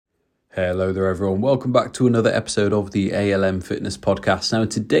Hello there everyone, welcome back to another episode of the ALM Fitness Podcast. Now in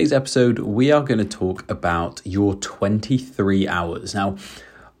today's episode we are going to talk about your 23 hours. Now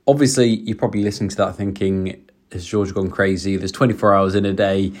obviously you're probably listening to that thinking, has George gone crazy? There's 24 hours in a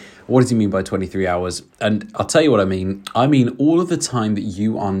day. What does he mean by 23 hours? And I'll tell you what I mean. I mean all of the time that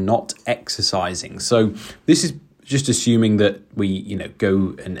you are not exercising. So this is just assuming that we,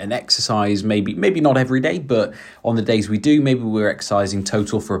 go and exercise, maybe not every day, but on the days we do, maybe we're exercising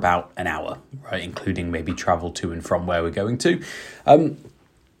total for about an hour, right? Including maybe travel to and from where we're going to.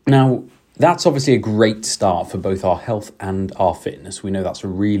 Now, that's obviously a great start for both our health and our fitness. We know that's a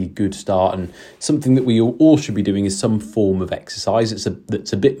really good start, and something that we all should be doing is some form of exercise.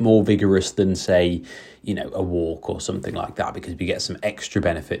 That's a bit more vigorous than, say, a walk or something like that, because we get some extra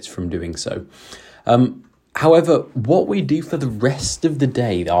benefits from doing so. However, what we do for the rest of the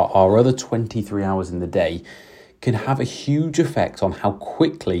day, our other 23 hours in the day, can have a huge effect on how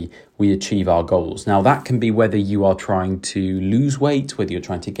quickly we achieve our goals. Now, that can be whether you are trying to lose weight, whether you're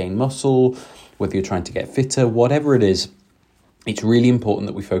trying to gain muscle, whether you're trying to get fitter, whatever it is. It's really important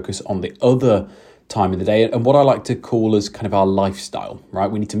that we focus on the other time of the day and what I like to call as kind of our lifestyle, right?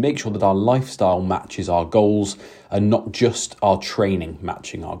 We need to make sure that our lifestyle matches our goals and not just our training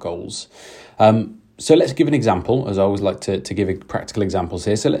matching our goals. So let's give an example, as I always like to give practical examples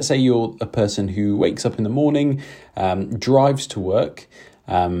here. So let's say you're a person who wakes up in the morning, drives to work,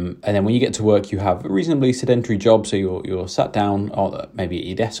 and then when you get to work, you have a reasonably sedentary job. So you're sat down, or maybe at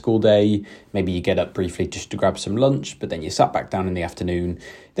your desk all day. Maybe you get up briefly just to grab some lunch, but then you sat back down in the afternoon.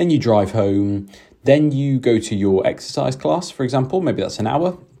 Then you drive home. Then you go to your exercise class, for example. Maybe that's an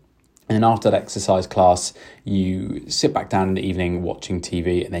hour. And then after that exercise class, you sit back down in the evening watching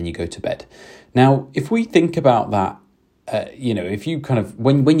TV, and then you go to bed. Now, if we think about that, if you kind of,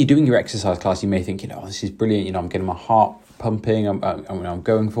 when you're doing your exercise class, you may think, this is brilliant, I'm getting my heart pumping, I'm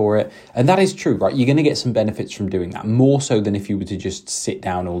going for it. And that is true, right? You're going to get some benefits from doing that, more so than if you were to just sit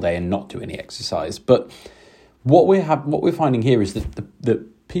down all day and not do any exercise. But what we're finding here is that the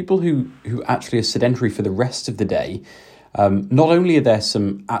people who actually are sedentary for the rest of the day, not only are there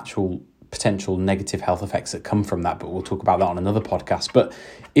some actual potential negative health effects that come from that, but we'll talk about that on another podcast. But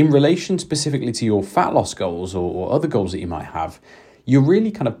in relation specifically to your fat loss goals or other goals that you might have, you're really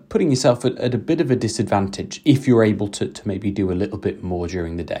kind of putting yourself at a bit of a disadvantage if you're able to maybe do a little bit more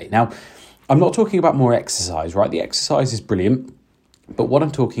during the day. Now, I'm not talking about more exercise, right? The exercise is brilliant, but what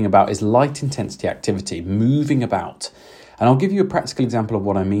I'm talking about is light intensity activity, moving about. And I'll give you a practical example of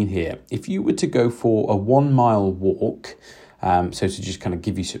what I mean here. If you were to go for a 1 mile walk, so to just kind of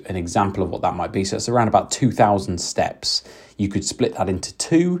give you an example of what that might be, so it's around about 2,000 steps. You could split that into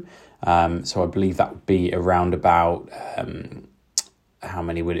two. So I believe that would be around about, how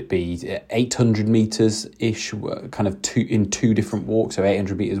many would it be? 800 meters-ish, kind of in two different walks. So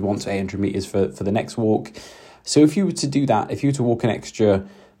 800 meters once, 800 meters for the next walk. So if you were to do that, if you were to walk an extra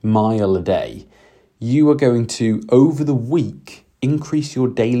mile a day, you are going to, over the week, increase your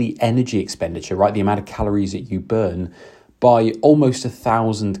daily energy expenditure, right? The amount of calories that you burn by almost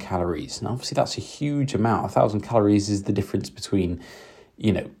 1,000 calories. Now, obviously, that's a huge amount. 1,000 calories is the difference between,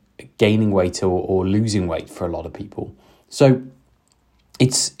 gaining weight or losing weight for a lot of people. So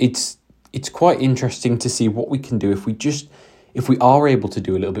it's quite interesting to see what we can do if we are able to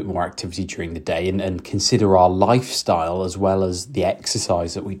do a little bit more activity during the day and consider our lifestyle as well as the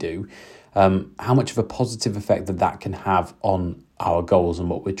exercise that we do, how much of a positive effect that can have on our goals and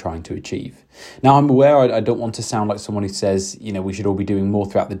what we're trying to achieve. Now, I'm aware I don't want to sound like someone who says, we should all be doing more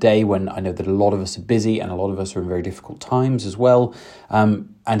throughout the day, when I know that a lot of us are busy and a lot of us are in very difficult times as well.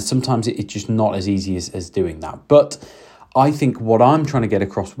 And sometimes it's just not as easy as doing that. But I think what I'm trying to get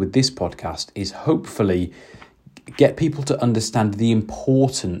across with this podcast is hopefully get people to understand the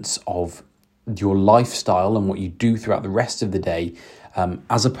importance of your lifestyle and what you do throughout the rest of the day,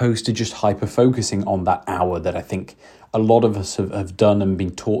 as opposed to just hyper-focusing on that hour that I think a lot of us have done and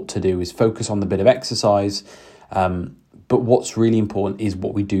been taught to do, is focus on the bit of exercise. But what's really important is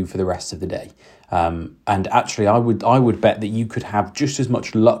what we do for the rest of the day. And actually, I would bet that you could have just as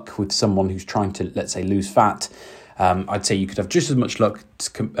much luck with someone who's trying to, let's say, lose fat. I'd say you could have just as much luck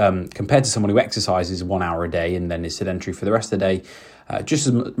compared to someone who exercises 1 hour a day and then is sedentary for the rest of the day. Just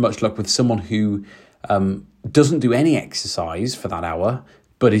as much luck with someone who doesn't do any exercise for that hour,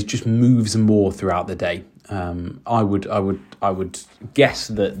 but it just moves more throughout the day. I would guess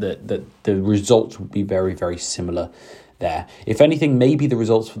that the results would be very, very similar there. If anything, maybe the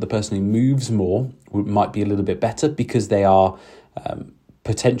results for the person who moves more might be a little bit better, because they are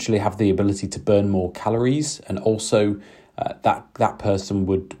potentially have the ability to burn more calories, and also that person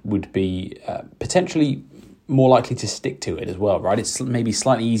would be potentially more likely to stick to it as well, right? It's maybe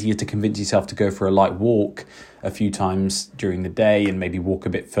slightly easier to convince yourself to go for a light walk a few times during the day and maybe walk a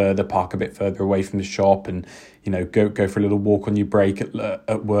bit further, park a bit further away from the shop, and go for a little walk on your break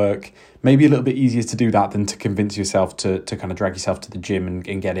at work. Maybe a little bit easier to do that than to convince yourself to kind of drag yourself to the gym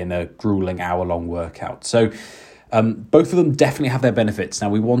and get in a grueling hour-long workout. So both of them definitely have their benefits. Now,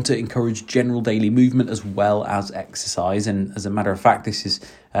 we want to encourage general daily movement as well as exercise. And as a matter of fact, this is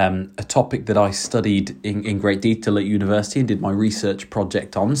a topic that I studied in great detail at university and did my research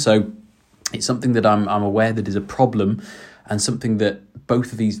project on. So it's something that I'm aware that is a problem, and something that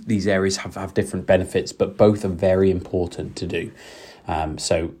both of these areas have different benefits, but both are very important to do.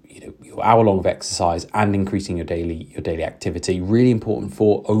 So your hour long of exercise and increasing your daily activity, really important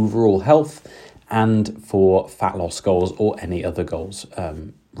for overall health and for fat loss goals or any other goals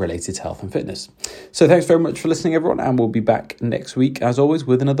related to health and fitness. So thanks very much for listening, everyone, and we'll be back next week, as always,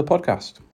 with another podcast.